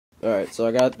Alright, so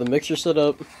I got the mixer set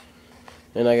up,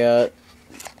 and I got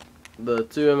the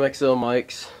two MXL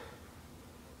mics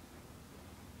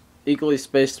equally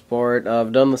spaced apart.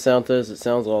 I've done the sound test, it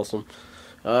sounds awesome.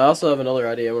 I also have another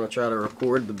idea. I want to try to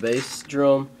record the bass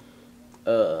drum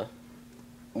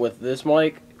with this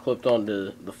mic clipped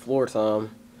onto the floor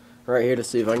tom right here to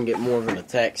see if I can get more of an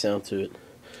attack sound to it.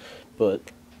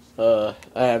 But I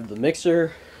have the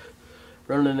mixer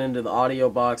running into the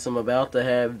audio box. I'm about to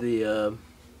have the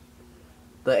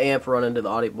amp run into the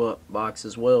audio box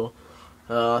as well.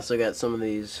 I also got some of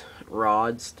these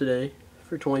rods today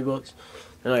for 20 bucks.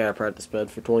 And I got a practice pad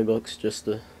for 20 bucks just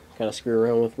to kind of screw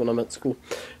around with when I'm at school.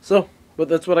 So, but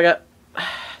that's what I got.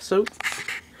 So,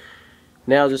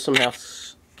 now just some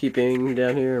housekeeping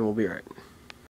down here and we'll be right.